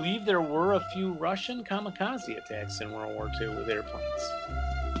 I believe there were a few Russian kamikaze attacks in World War II with airplanes.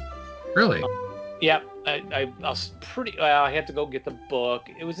 Really? Yeah, I was pretty. I had to go get the book.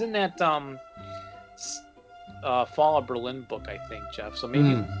 It was in that Fall of Berlin book, I think, Jeff. So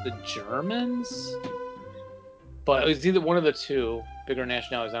maybe it was the Germans, but it was either one of the two bigger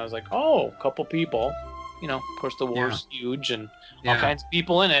nationalities. And I was like, oh, a couple people. You know, of course, the war's huge and all kinds of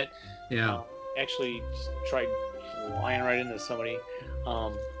people in it. Yeah. Actually, just tried flying right into somebody.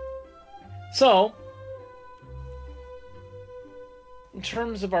 So, in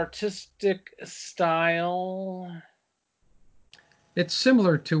terms of artistic style, it's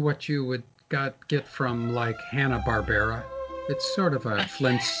similar to what you would get from like Hanna-Barbera. It's sort of a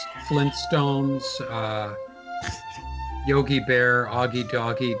Flintstones, Yogi Bear, Augie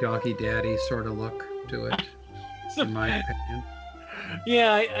Doggy, Doggy Daddy sort of look to it, in my opinion.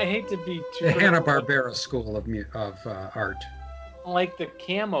 Yeah, I hate to be too. The Hanna-Barbera school of art. Like the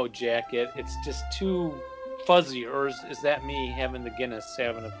camo jacket, it's just too fuzzy, or is that me having the Guinness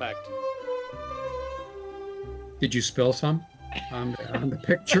have an effect? Did you spill some on the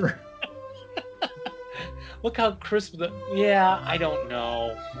picture? Look how crisp yeah, I don't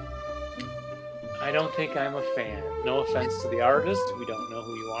know. I don't think I'm a fan. No offense to the artist. We don't know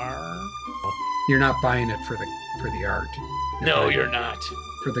who you are. You're not buying it for the art. No, you're not.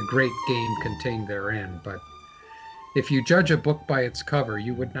 For the great game contained therein. But if you judge a book by its cover,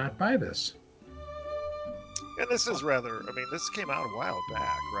 you would not buy this. And this is rather, I mean, this came out a while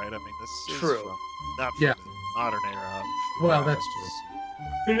back, right? I mean, this is true. Not from the modern era. Well, that's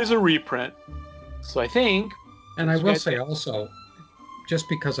true. It is a reprint. So I think. And I will say also, just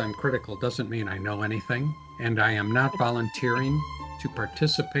because I'm critical doesn't mean I know anything. And I am not volunteering to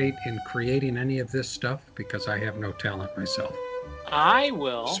participate in creating any of this stuff because I have no talent myself. I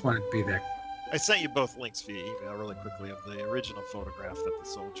will. Just wanted to be that. I sent you both links via email really quickly of the original photograph that the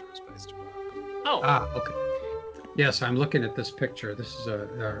soldier is based upon. Oh. Okay. Yes, I'm looking at this picture. This is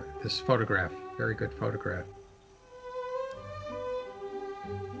this photograph. Very good photograph.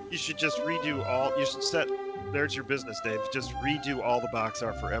 You should just redo all. You should set. There's your business, Dave. Just redo all the box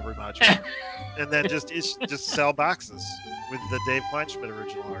art for every module, and then just sell boxes with the Dave Kleinschmidt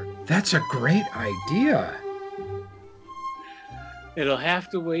original art. That's a great idea. It'll have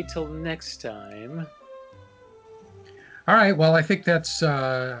to wait till next time. All right. Well, I think that's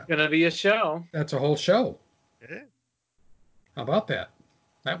gonna be a show. That's a whole show. Yeah. How about that?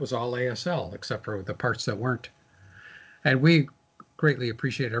 That was all ASL, except for the parts that weren't. And we greatly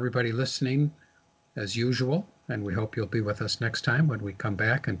appreciate everybody listening. as usual, and we hope you'll be with us next time when we come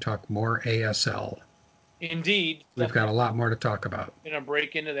back and talk more ASL. Indeed. We've got a lot more to talk about. Going to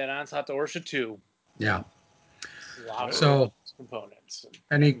break into that Onslaught to Orsha 2. Yeah. So, components.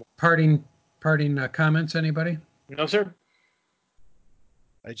 Any parting comments, anybody? No, sir.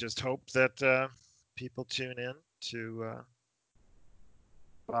 I just hope that people tune in to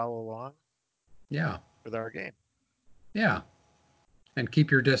follow along. Yeah. With our game. Yeah. And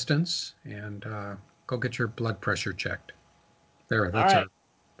keep your distance and go get your blood pressure checked. That's our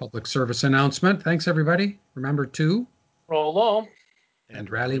public service announcement. Thanks, everybody. Remember to roll low and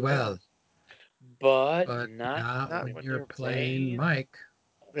rally well. But not when you're playing Mike.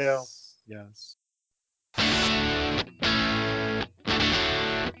 Well, yes.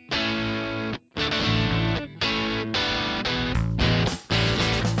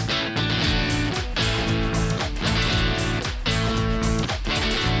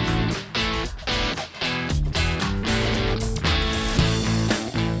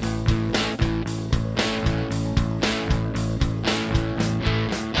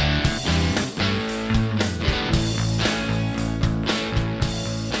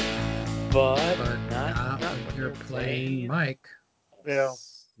 But not when you're playing Mike. Well,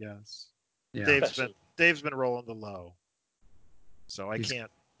 yes. Yeah. Dave's been rolling the low. So I can't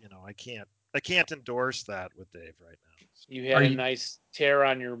endorse that with Dave right now. You had a nice tear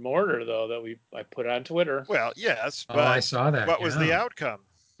on your mortar though that I put on Twitter. Well, yes, but I saw that. What was the outcome?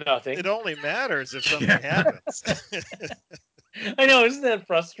 Nothing. It only matters if something happens. I know, isn't that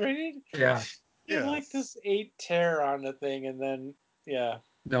frustrating? Yeah. You have like this 8 tear on the thing and then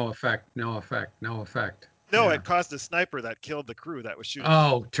No effect. No, it caused a sniper that killed the crew that was shooting.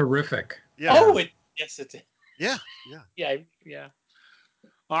 Oh, terrific. Yeah. Oh, yes, it did. Yeah. Yeah.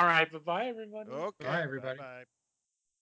 All right. Bye-bye, everybody. Okay. Bye, everybody. Bye-bye.